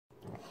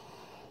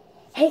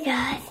Hey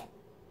guys,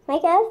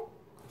 it's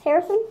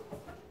Harrison,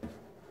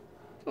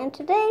 and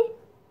today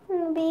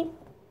I'm going to be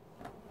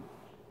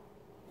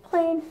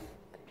playing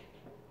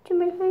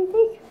Jimmy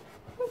Hide.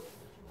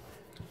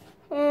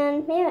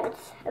 And yeah,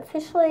 it's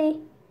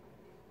officially,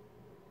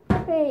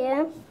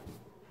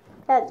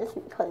 that just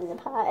me closing the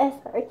pie,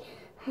 sorry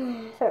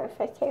if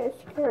I can't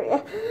screw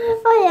you.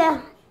 Oh yeah,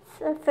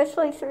 it's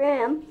officially 3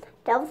 a.m.,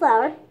 Devil's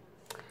Hour.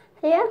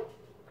 So yeah,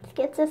 let's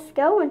get this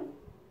going.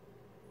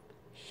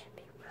 Should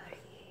be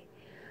ready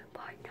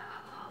by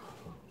now.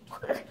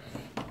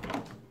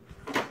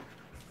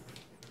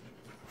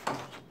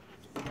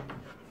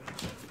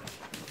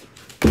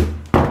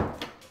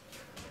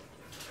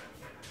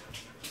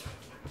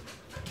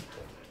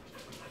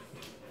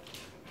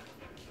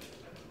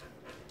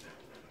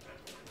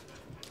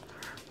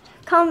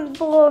 Comment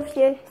below if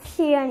you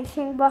see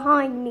anything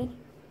behind me.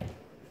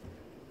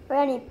 Or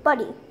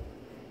anybody.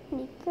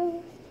 Any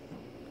ghosts?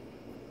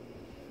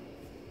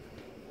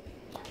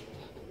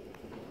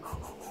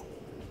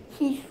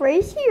 He's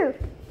right here.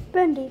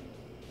 Bendy.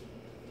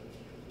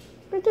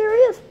 Right there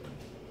he is.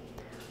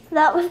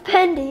 That was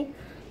Bendy.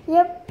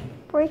 Yep,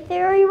 right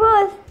there he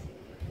was.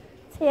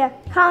 So yeah,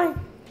 comment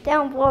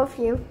down below if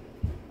you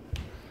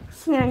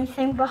see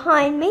anything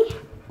behind me.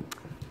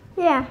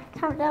 Yeah,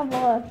 comment down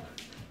below.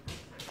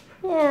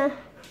 Yeah.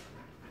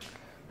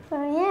 So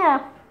yeah.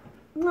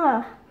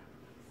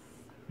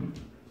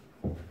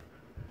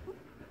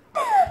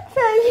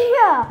 So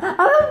yeah, I'm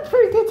having a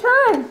pretty good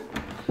time.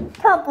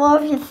 Comment below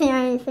if you see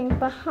anything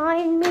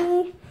behind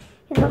me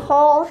in the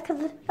halls,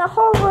 because the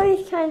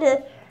hallways kind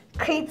of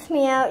creeps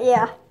me out.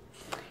 Yeah.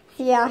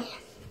 Yeah.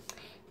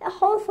 The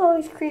halls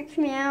always creeps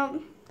me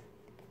out.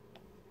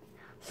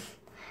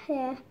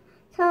 Yeah.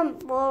 Comment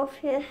below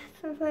if you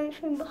see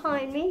anything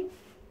behind me.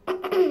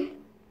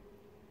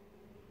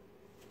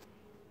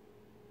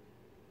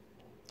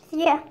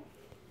 Yeah.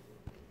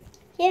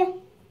 Yeah.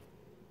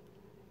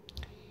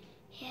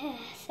 Yeah,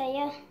 so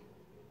yeah.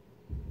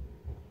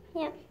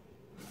 Yeah.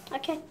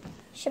 Okay,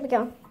 should we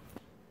go?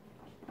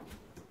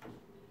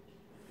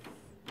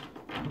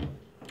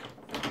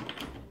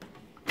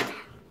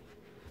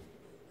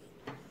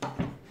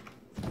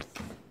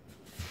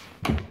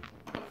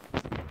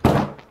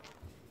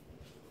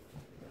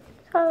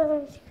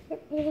 Oh,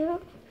 yeah.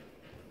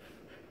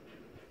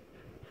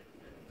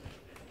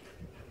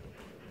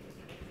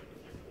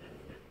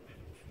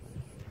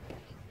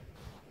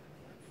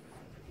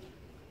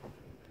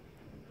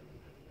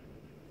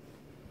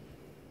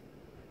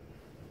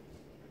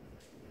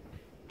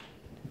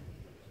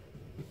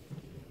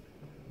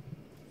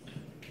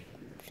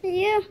 So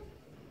yeah,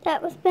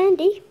 that was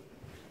Bendy.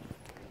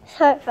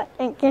 Sorry if I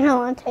didn't get him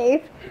on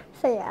tape.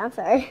 So yeah, I'm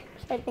sorry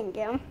if I didn't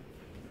get him.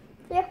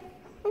 Yeah.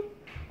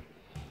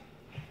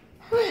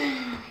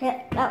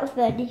 Yeah, that was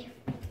Bendy.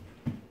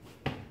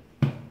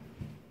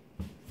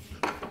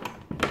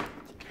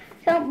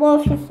 Don't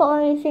know if you saw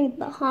anything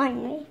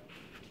behind me.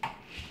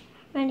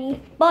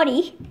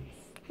 Anybody,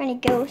 any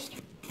ghost.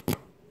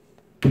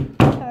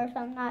 Sorry if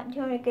I'm not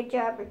doing a good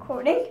job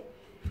recording.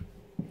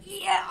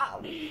 Yeah.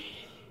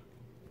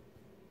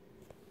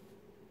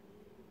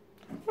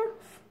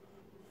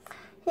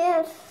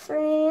 Yeah, it's 3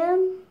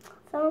 a.m.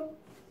 So,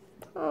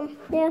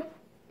 yeah.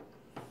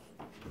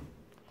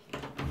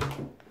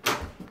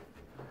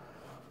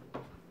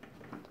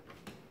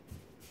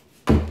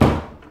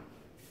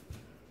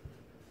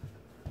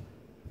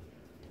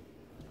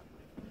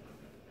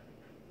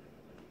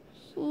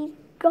 He's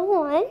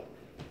gone.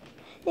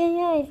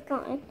 Yeah, he's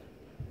gone.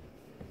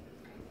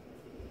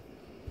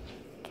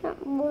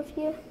 Can't move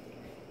you.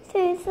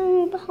 See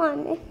something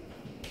behind me.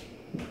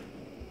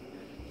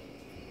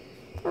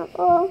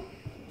 Oh.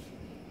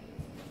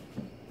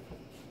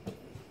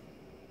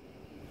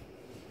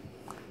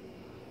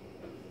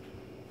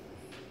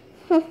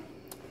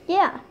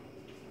 Yeah.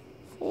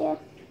 So yeah.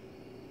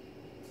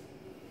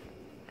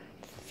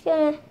 Just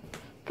gonna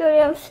go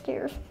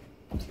downstairs.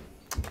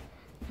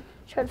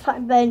 Try to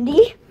find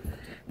Bendy.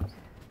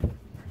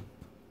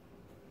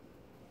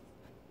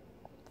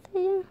 So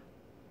yeah.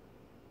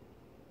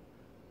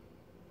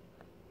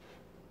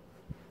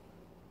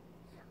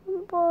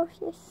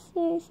 If you see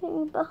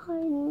anything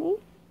behind me.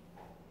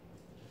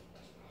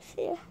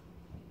 See ya.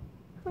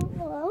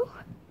 Hello.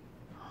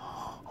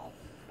 Oh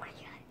my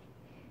god.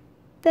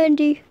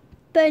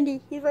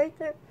 Bendy, he's right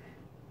there.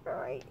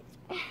 Right.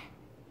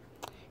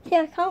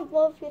 Yeah, I can't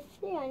believe if you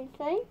see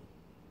anything.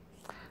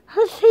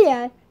 See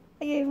ya.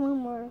 I gave you one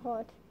more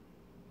look.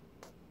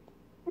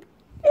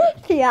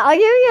 See ya, I'll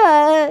give you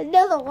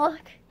another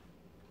look.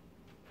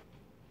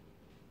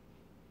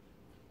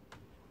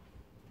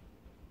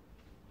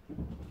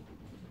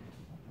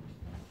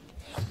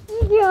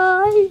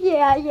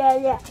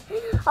 Yeah.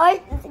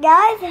 Alright,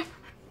 guys.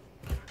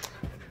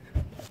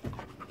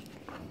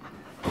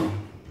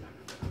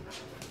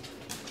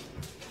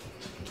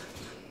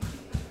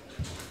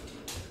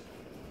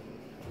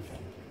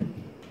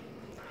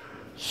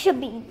 Should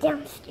be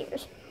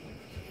downstairs.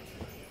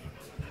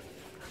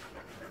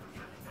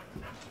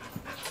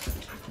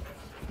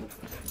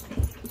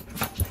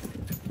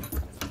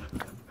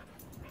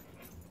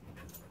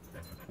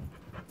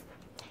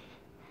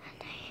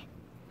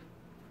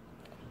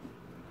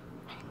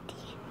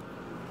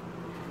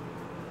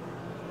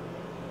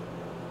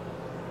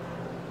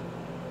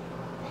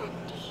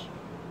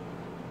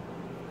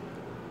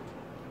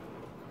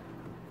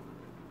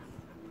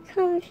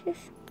 Can't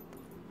just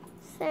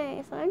say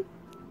anything.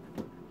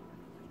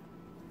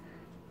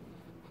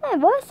 Hey,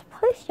 where's the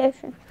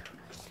PlayStation?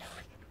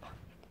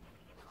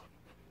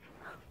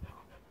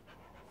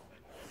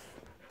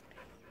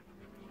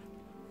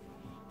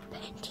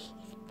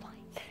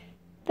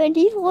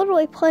 Bendy's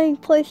literally playing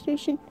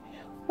PlayStation.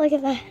 Look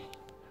at that.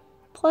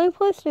 Playing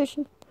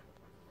PlayStation.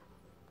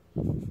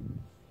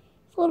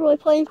 He's literally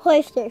playing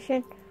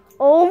PlayStation.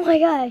 Oh my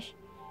gosh.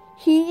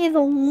 He is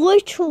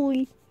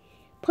literally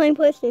playing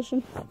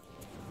PlayStation.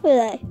 Look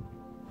at that.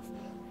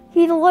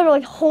 He's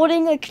literally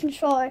holding a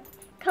controller.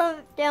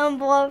 Comment down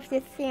below if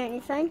you see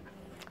anything.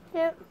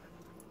 Yep.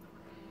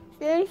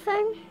 See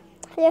anything?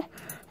 Yeah.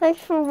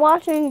 Thanks for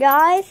watching,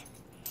 guys.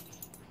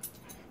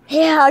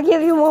 Yeah, I'll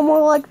give you one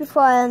more like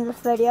before I end this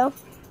video.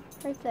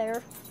 Right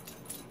there.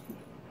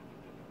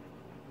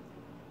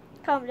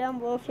 Comment down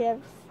below if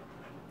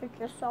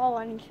you saw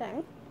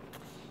anything.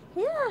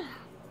 Yeah.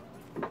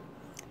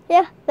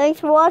 Yeah,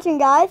 thanks for watching,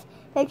 guys.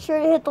 Make sure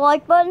to hit the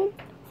like button,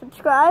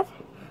 subscribe,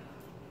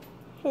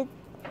 hit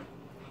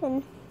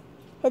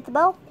the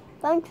bell.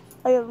 Thanks.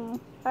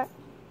 Alright.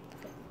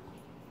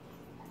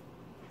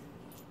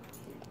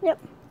 Yep.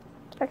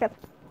 Okay.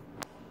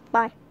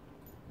 Bye.